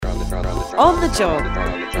On the Job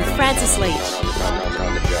with Francis Leach.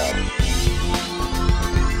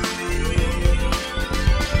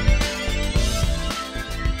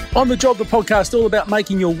 On the Job, the podcast all about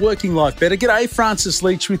making your working life better. G'day, Francis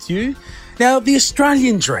Leach with you. Now, the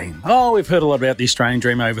Australian dream. Oh, we've heard a lot about the Australian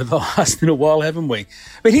dream over the last little while, haven't we?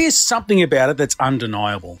 But here's something about it that's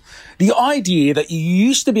undeniable. The idea that you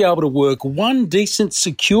used to be able to work one decent,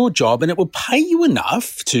 secure job and it would pay you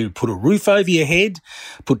enough to put a roof over your head,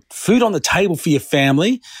 put food on the table for your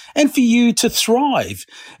family, and for you to thrive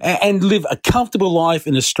and live a comfortable life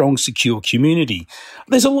in a strong, secure community.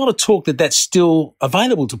 There's a lot of talk that that's still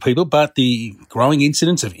available to people, but the growing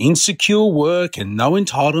incidence of insecure work and no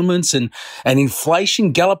entitlements and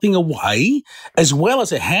inflation galloping away, as well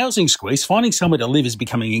as a housing squeeze, finding somewhere to live is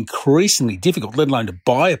becoming increasingly difficult, let alone to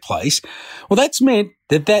buy a place. Well, that's meant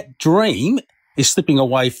that dream is slipping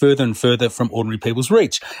away further and further from ordinary people's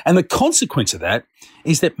reach. And the consequence of that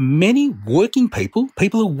is that many working people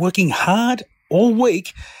who are working hard all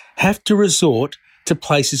week, have to resort to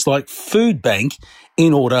places like Food Bank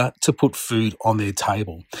in order to put food on their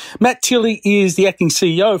table. Matt Tilley is the acting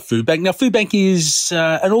CEO of Food Bank. Now, Food Bank is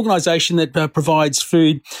an organisation that provides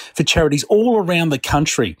food for charities all around the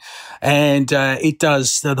country. And it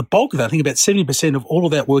does the bulk of that. I think about 70% of all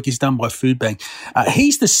of that work is done by Food Bank.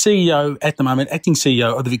 He's the CEO at the moment, acting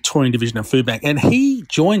CEO of the Victorian division of Food Bank. And he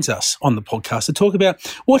joins us on the podcast to talk about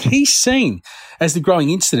what he's seen as the growing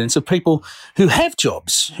incidence of people who have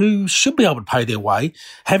jobs, who should be able to pay their way,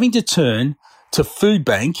 having to turn to Food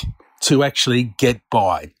Bank to actually get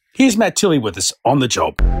by. Here's Matt Tilley with us on the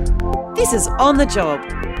job. This is On the Job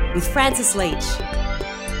with Francis Leach.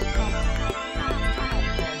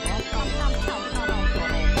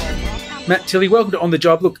 Matt Tilley, welcome to On the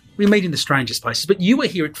Job. Look, we meet in the strangest places, but you were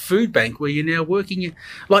here at Food Bank where you're now working,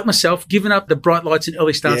 like myself, giving up the bright lights and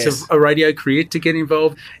early starts of a radio career to get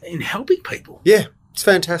involved in helping people. Yeah, it's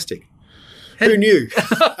fantastic. Who knew?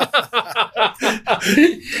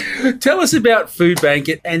 Tell us about Food Bank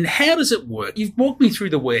and how does it work? You've walked me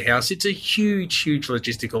through the warehouse. It's a huge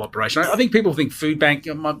logistical operation. I think people think Food Bank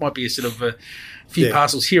might be a sort of a few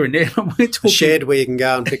parcels here and there. We're talking a shed where you can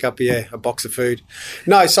go and pick up a box of food.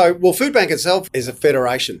 No, Food Bank itself is a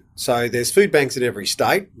federation. So there's food banks in every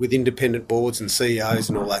state with independent boards and CEOs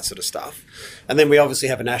and all that sort of stuff. And then we obviously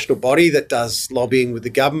have a national body that does lobbying with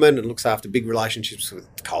the government and looks after big relationships with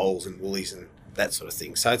Coles and Woolies and that sort of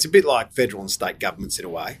thing. So it's a bit like federal and state governments in a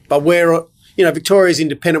way. But we're, Victoria's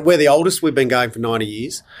independent. We're the oldest. We've been going for 90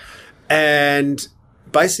 years. And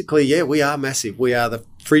basically, we are massive. We are the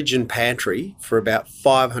fridge and pantry for about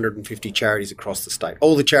 550 charities across the state.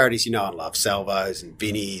 All the charities you know and love, Salvos and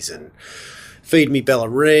Vinnie's and Feed Me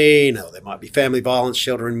Bellarine, or there might be family violence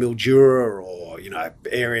shelter in Mildura, or,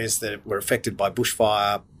 areas that were affected by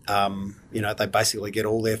bushfire. They basically get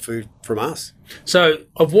all their food from us. So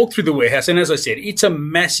I've walked through the warehouse, and as I said, it's a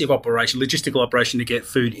massive operation, logistical operation to get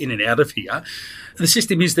food in and out of here. The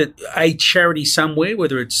system is that a charity somewhere,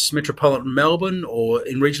 whether it's metropolitan Melbourne or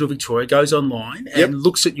in regional Victoria, goes online and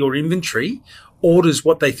looks at your inventory, orders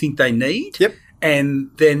what they think they need,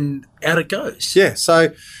 and then out it goes. Yeah,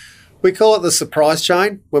 so we call it the surprise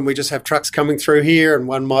chain when we just have trucks coming through here, and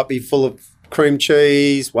one might be full of cream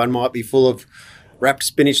cheese, one might be full of wrapped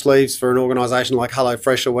spinach leaves for an organisation like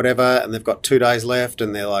HelloFresh or whatever, and they've got 2 days left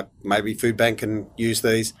and they're like, maybe Food Bank can use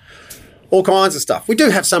these. All kinds of stuff. We do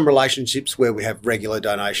have some relationships where we have regular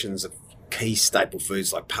donations of key staple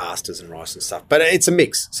foods like pastas and rice and stuff, but it's a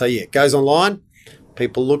mix. So, it goes online,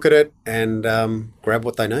 people look at it and grab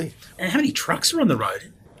what they need. And how many trucks are on the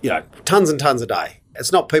road? Tons and tons a day.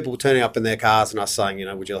 It's not people turning up in their cars and us saying,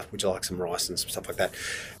 would you like some rice and stuff like that.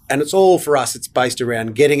 And it's all for us. It's based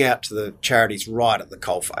around getting out to the charities right at the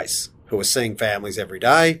coalface who are seeing families every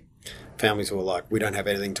day, families who are like, we don't have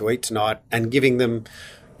anything to eat tonight, and giving them,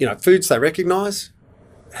 foods they recognise,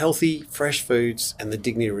 healthy, fresh foods, and the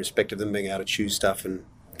dignity and respect of them being able to choose stuff and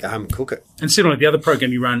go home and cook it. And similarly, the other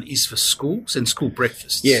program you run is for schools and school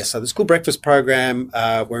breakfasts. Yeah, so the school breakfast program,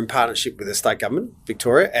 we're in partnership with the state government,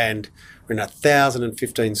 Victoria, and we're in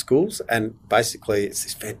 1,015 schools. And basically, it's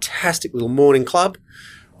this fantastic little morning club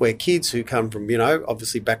where kids who come from,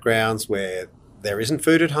 obviously backgrounds where there isn't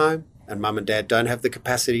food at home and mum and dad don't have the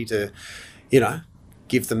capacity to,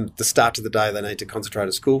 give them the start to the day they need to concentrate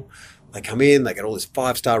at school. They come in, they get all this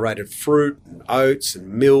 5-star rated fruit and oats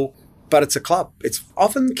and milk, but it's a club. It's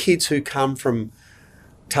often kids who come from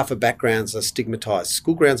tougher backgrounds are stigmatised.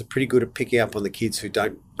 School grounds are pretty good at picking up on the kids who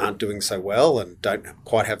aren't doing so well and don't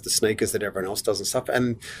quite have the sneakers that everyone else does and stuff.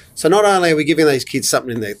 And so not only are we giving these kids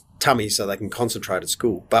something in their tummy so they can concentrate at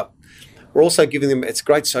school, but We're also giving them, it's a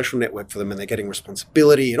great social network for them, and they're getting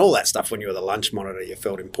responsibility and all that stuff. When you were the lunch monitor, you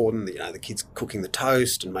felt important, the kids cooking the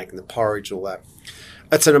toast and making the porridge and all that.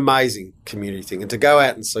 It's an amazing community thing. And to go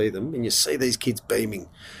out and see them, and you see these kids beaming.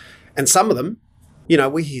 And some of them,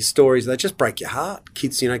 we hear stories, they just break your heart.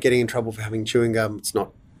 Kids, getting in trouble for having chewing gum. It's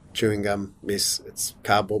not chewing gum, miss, it's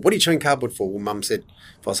cardboard. What are you chewing cardboard for? Well, Mum said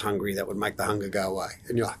if I was hungry, that would make the hunger go away.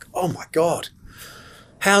 And you're like, oh my God,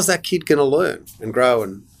 how's that kid going to learn and grow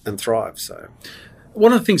and thrive? So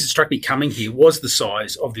one of the things that struck me coming here was the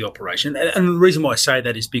size of the operation. And the reason why I say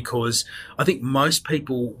that is because I think most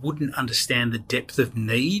people wouldn't understand the depth of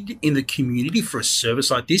need in the community for a service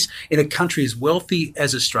like this in a country as wealthy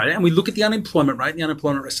as Australia. And we look at the unemployment rate. The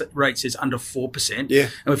unemployment rate says under 4%. Yeah. And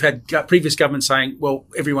we've had previous governments saying, well,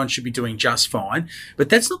 everyone should be doing just fine. But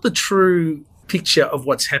that's not the true picture of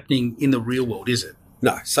what's happening in the real world, is it?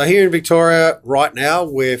 No. So here in Victoria right now,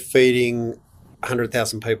 we're feeding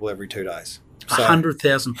 100,000 people every 2 days. So,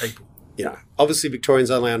 100,000 people. Obviously Victorians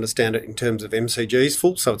only understand it in terms of MCGs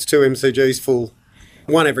full. So it's 2 MCGs full,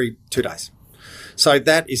 one every 2 days. So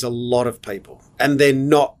that is a lot of people. And they're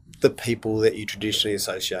not the people that you traditionally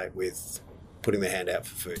associate with putting their hand out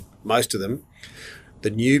for food. Most of them,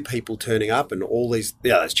 the new people turning up, and all these,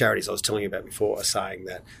 those charities I was telling you about before are saying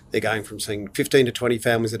that they're going from seeing 15 to 20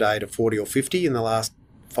 families a day to 40 or 50 in the last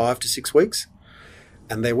 5 to 6 weeks.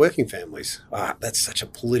 And they're working families. That's such a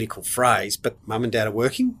political phrase, but mum and dad are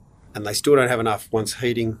working and they still don't have enough once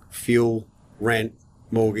heating, fuel, rent,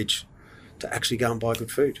 mortgage to actually go and buy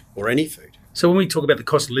good food or any food. So when we talk about the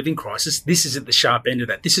cost of living crisis, this is at the sharp end of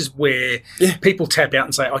that. This is where people tap out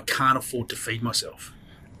and say, I can't afford to feed myself.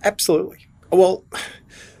 Absolutely. Well,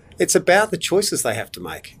 it's about the choices they have to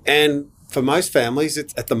make. And for most families,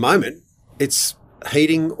 at the moment, it's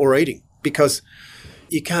heating or eating, because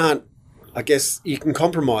you can't, I guess you can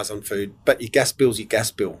compromise on food, but your gas bill's your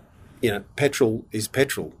gas bill. Petrol is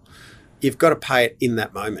petrol. You've got to pay it in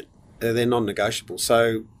that moment. They're non-negotiable.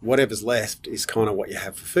 So whatever's left is kind of what you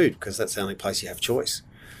have for food, because that's the only place you have choice.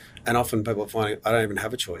 And often people are finding, I don't even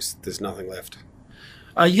have a choice. There's nothing left.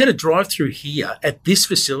 You had a drive-through here at this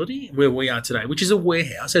facility where we are today, which is a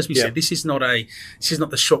warehouse. As we said, this is not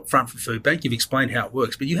the shop front for Food Bank. You've explained how it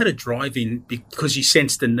works, but you had a drive-in because you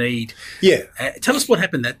sensed the need. Yeah. Tell us what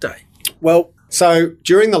happened that day. Well, so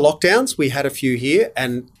during the lockdowns, we had a few here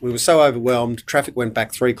and we were so overwhelmed. Traffic went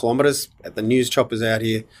back 3 kilometres at the news choppers out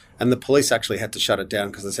here, and the police actually had to shut it down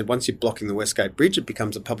because they said once you're blocking the Westgate Bridge, it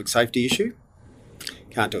becomes a public safety issue.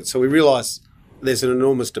 Can't do it. So we realised there's an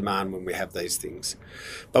enormous demand when we have these things,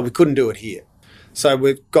 but we couldn't do it here. So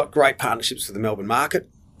we've got great partnerships with the Melbourne market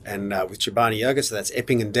and with Chobani Yoga. So that's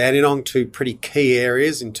Epping and Dandenong, 2 pretty key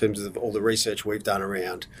areas in terms of all the research we've done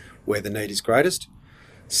around where the need is greatest.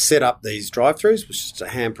 Set up these drive-throughs, which is a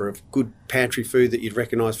hamper of good pantry food that you'd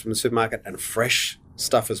recognise from the supermarket and fresh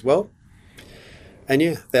stuff as well. And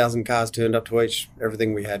 1,000 cars turned up to each.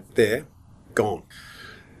 Everything we had there, gone.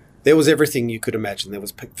 There was everything you could imagine. There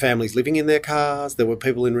was families living in their cars. There were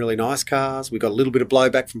people in really nice cars. We got a little bit of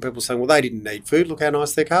blowback from people saying, well, they didn't need food. Look how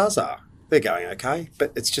nice their cars are. They're going okay.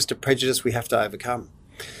 But it's just a prejudice we have to overcome.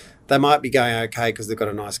 They might be going okay because they've got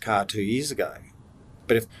a nice car 2 years ago.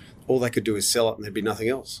 But if all they could do is sell it and there'd be nothing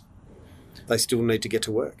else, they still need to get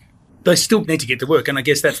to work. They still need to get to work, and I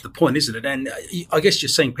guess that's the point, isn't it? And I guess you're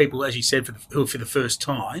seeing people, as you said, who for the first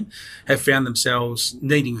time have found themselves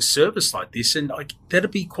needing a service like this, and that'd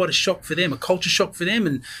be quite a shock for them, a culture shock for them,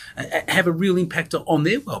 and have a real impact on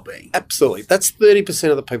their well-being. Absolutely. That's 30%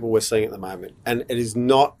 of the people we're seeing at the moment, and it is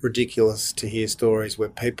not ridiculous to hear stories where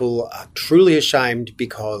people are truly ashamed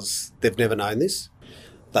because they've never known this.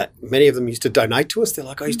 That many of them used to donate to us. They're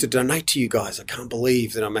like, I used to donate to you guys. I can't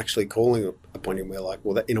believe that I'm actually calling upon you. And we're like,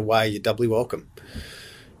 well, in a way, you're doubly welcome.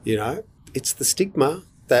 It's the stigma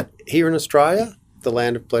that here in Australia, the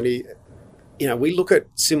land of plenty, we look at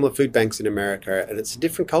similar food banks in America and it's a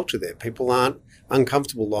different culture there. People aren't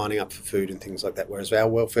uncomfortable lining up for food and things like that, whereas our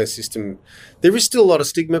welfare system, there is still a lot of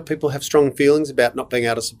stigma. People have strong feelings about not being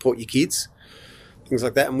able to support your kids, things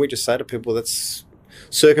like that. And we just say to people, that's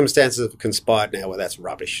circumstances have conspired now where that's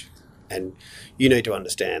rubbish. And you need to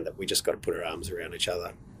understand that we just got to put our arms around each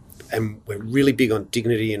other. And we're really big on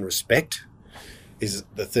dignity and respect is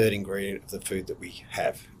the third ingredient of the food that we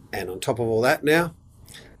have. And on top of all that now,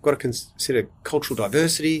 we've got to consider cultural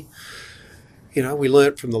diversity. We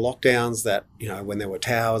learnt from the lockdowns that, when there were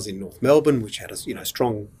towers in North Melbourne, which had a,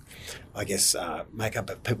 strong, makeup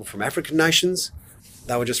of people from African nations,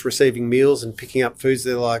 they were just receiving meals and picking up foods.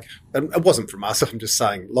 They're like, and it wasn't from us, I'm just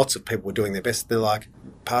saying lots of people were doing their best. They're like,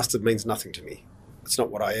 pasta means nothing to me. It's not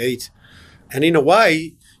what I eat. And in a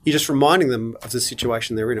way, you're just reminding them of the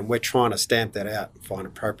situation they're in, and we're trying to stamp that out and find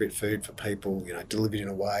appropriate food for people, delivered in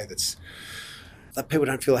a way that people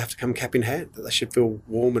don't feel they have to come cap in hand, that they should feel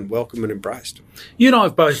warm and welcome and embraced. You and I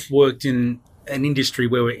have both worked in an industry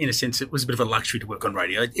where, in a sense, it was a bit of a luxury to work on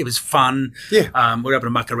radio. It was fun. Yeah. We were able to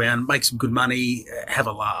muck around, make some good money, have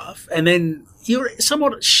a laugh. And then you're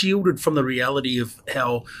somewhat shielded from the reality of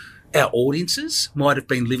how our audiences might have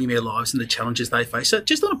been living their lives and the challenges they face. So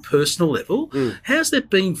just on a personal level, how's that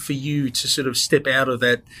been for you to sort of step out of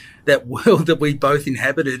that world that we both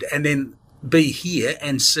inhabited and then be here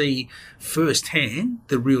and see firsthand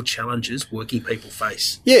the real challenges working people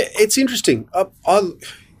face? Yeah, it's interesting. I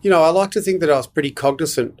like to think that I was pretty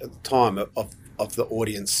cognizant at the time of the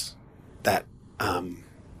audience that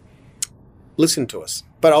listened to us.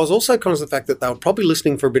 But I was also conscious of the fact that they were probably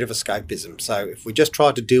listening for a bit of escapism. So if we just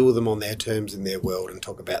tried to deal with them on their terms in their world and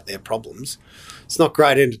talk about their problems, it's not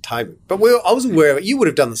great entertainment. But I was aware of it. You would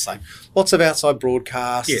have done the same. Lots of outside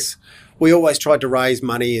broadcasts. Yes. We always tried to raise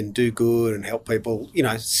money and do good and help people,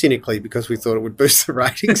 cynically because we thought it would boost the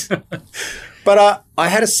ratings. But I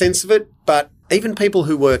had a sense of it. But even people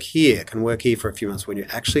who work here can work here for a few months. When you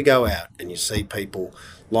actually go out and you see people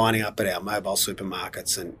lining up at our mobile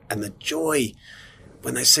supermarkets and the joy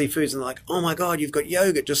when they see foods and they're like, oh my God, you've got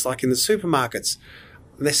yogurt just like in the supermarkets.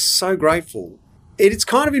 And they're so grateful. It's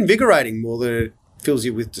kind of invigorating more than it fills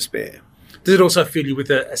you with despair. Does it also fill you with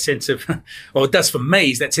a sense of, well, it does for me,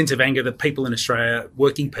 is that sense of anger that people in Australia,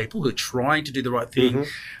 working people who are trying to do the right thing,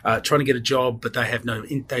 trying to get a job, but they have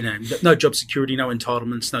no job security, no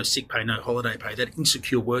entitlements, no sick pay, no holiday pay. That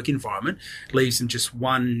insecure work environment leaves them just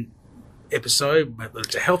one episode, whether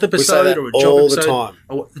it's a health episode or a job all episode, the time.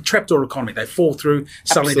 or the trapdoor economy. They fall through,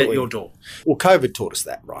 suddenly at your door. Well, COVID taught us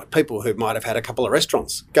that, right? People who might have had a couple of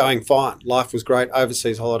restaurants going fine, life was great,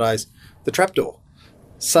 overseas holidays, the trapdoor,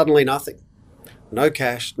 suddenly nothing. No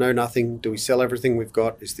cash, no nothing. Do we sell everything we've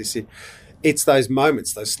got? Is this it? It's those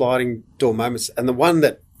moments, those sliding door moments. And the one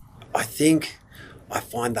that I think I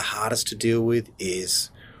find the hardest to deal with is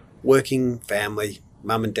working family,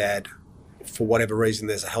 mum and dad. For whatever reason,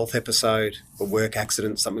 there's a health episode, a work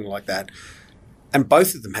accident, something like that. And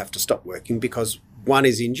both of them have to stop working because one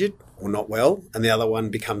is injured or not well, and the other one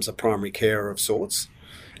becomes a primary carer of sorts.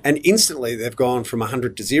 And instantly they've gone from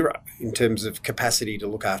 100 to 0 in terms of capacity to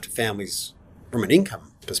look after families from an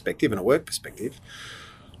income perspective and a work perspective.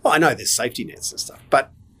 Well, I know there's safety nets and stuff, but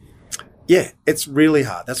yeah, it's really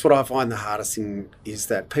hard. That's what I find the hardest thing is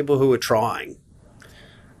that people who are trying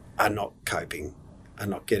are not coping, are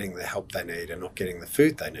not getting the help they need, are not getting the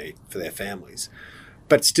food they need for their families.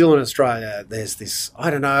 But still in Australia, there's this, I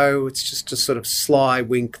don't know, it's just a sort of sly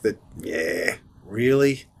wink that, yeah,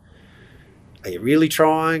 really? Are you really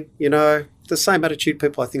trying? The same attitude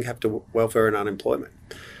people I think have to welfare and unemployment.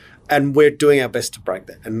 And we're doing our best to break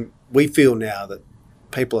that. And we feel now that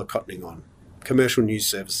people are cottoning on. Commercial news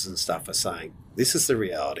services and stuff are saying, this is the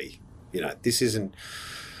reality. This isn't,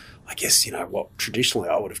 I guess, what traditionally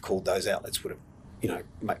I would have called those outlets would have,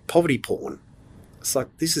 make poverty porn. It's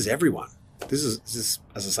like, this is everyone. This is,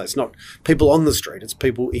 as I say, it's not people on the street, it's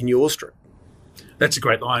people in your street. That's a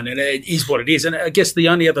great line, and it is what it is. And I guess the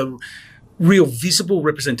only other real visible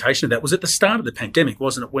representation of that was at the start of the pandemic,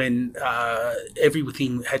 wasn't it, when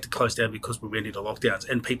everything had to close down because we went into lockdowns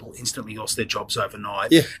and people instantly lost their jobs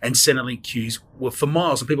overnight. Yeah. And Centrelink queues were for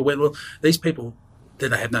miles, and people went, well, these people, do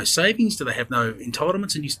they have no savings? Do they have no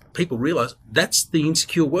entitlements? And people realise that's the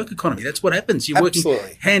insecure work economy. That's what happens. You're Absolutely.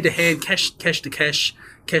 working hand to hand, cash to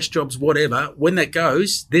cash jobs, whatever. When that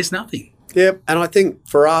goes, there's nothing. Yeah, and I think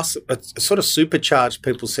for us, it sort of supercharged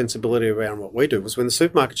people's sensibility around what we do was when the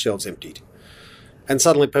supermarket shelves emptied. And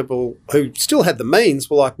suddenly people who still had the means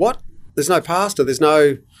were like, what? There's no pasta, there's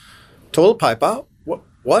no toilet paper. What?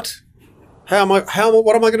 What am I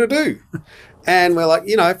going to do? And we're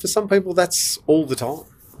like, for some people that's all the time.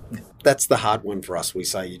 That's the hard one for us. We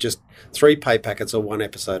say you're just 3 pay packets or 1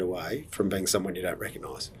 episode away from being someone you don't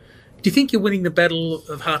recognise. Do you think you're winning the battle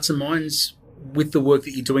of hearts and minds with the work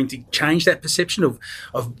that you're doing to change that perception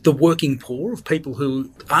of the working poor, of people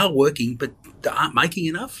who are working but aren't making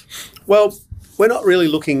enough? Well, we're not really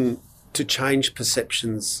looking to change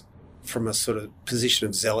perceptions from a sort of position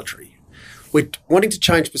of zealotry. We're wanting to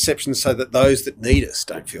change perceptions so that those that need us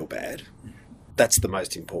don't feel bad. That's the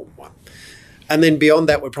most important one. And then beyond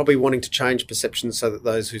that, we're probably wanting to change perceptions so that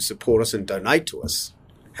those who support us and donate to us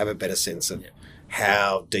have a better sense of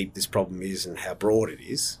how deep this problem is and how broad it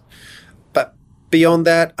is. But beyond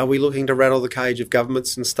that, are we looking to rattle the cage of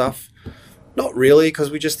governments and stuff? Not really, because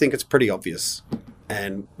we just think it's pretty obvious.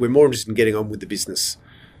 And we're more interested in getting on with the business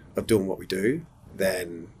of doing what we do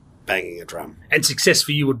than banging a drum. And success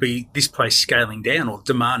for you would be this place scaling down or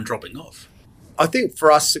demand dropping off. I think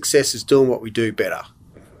for us, success is doing what we do better.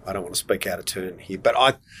 I don't want to speak out of turn here, but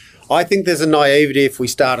I think there's a naivety if we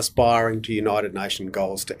start aspiring to United Nations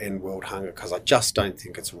goals to end world hunger, because I just don't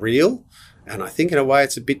think it's real. And I think in a way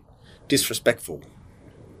it's a bit disrespectful.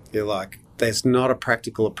 You're like, there's not a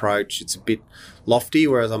practical approach. It's a bit lofty,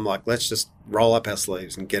 whereas I'm like, let's just roll up our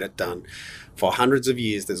sleeves and get it done. For hundreds of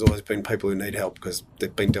years, there's always been people who need help because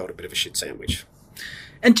they've been dealt a bit of a shit sandwich.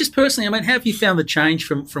 And just personally, I mean, how have you found the change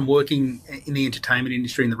from working in the entertainment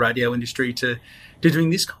industry and the radio industry to doing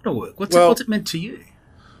this kind of work? What's it meant to you?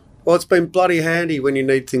 Well, it's been bloody handy when you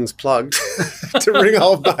need things plugged to ring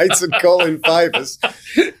old mates and call in favours.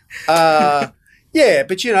 Yeah,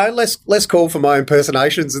 but, you know, less call for my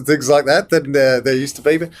impersonations and things like that than there used to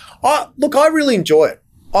be. But I really enjoy it.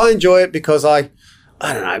 I enjoy it because I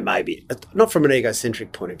don't know, maybe, not from an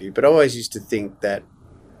egocentric point of view, but I always used to think that,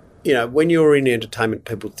 you know, when you're in entertainment,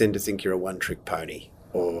 people tend to think you're a one-trick pony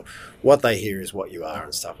or what they hear is what you are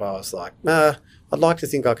and stuff. I was like, nah, I'd like to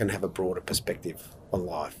think I can have a broader perspective on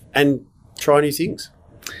life and try new things.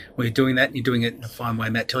 Well, you're doing that and you're doing it in a fine way,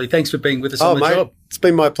 Matt Tilley. Thanks for being with us on the job. It's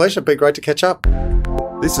been my pleasure. It's been great to catch up.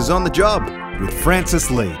 This is On the Job with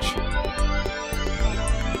Francis Leach.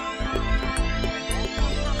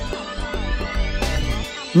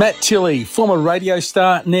 Matt Tilley, former radio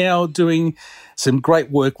star, now doing some great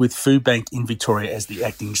work with Foodbank in Victoria as the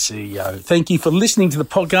acting CEO. Thank you for listening to the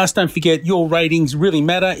podcast. Don't forget, your ratings really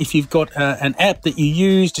matter. If you've got an app that you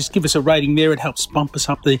use, just give us a rating there. It helps bump us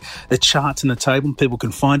up the charts and the table. People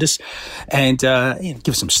can find us and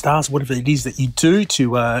give us some stars, whatever it is that you do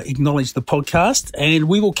to acknowledge the podcast. And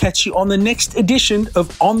we will catch you on the next edition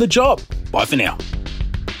of On the Job. Bye for now.